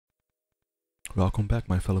Welcome back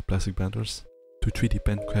my fellow plastic benders to 3D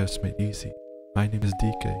pen crafts made easy. My name is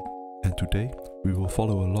Decay and today we will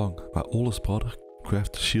follow along my oldest brother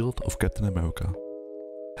craft the shield of Captain America.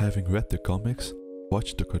 Having read the comics,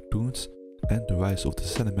 watched the cartoons and the rise of the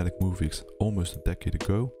cinematic movies almost a decade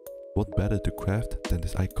ago, what better to craft than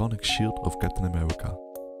this iconic shield of Captain America.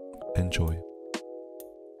 Enjoy!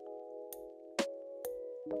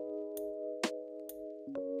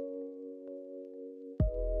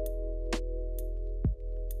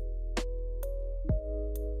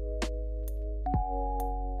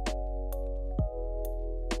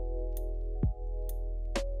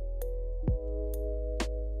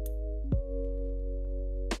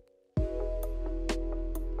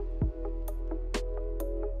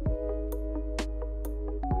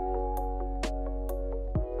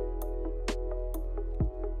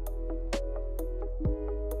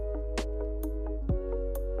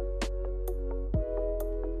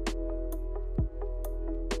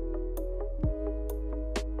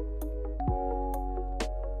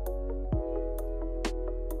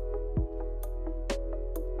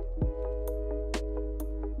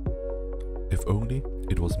 If only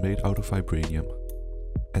it was made out of vibranium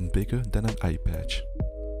and bigger than an eye patch.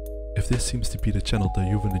 If this seems to be the channel that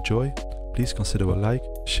you will enjoy, please consider a like,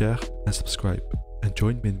 share and subscribe and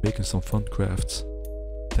join me in making some fun crafts.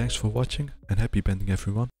 Thanks for watching and happy bending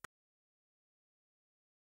everyone.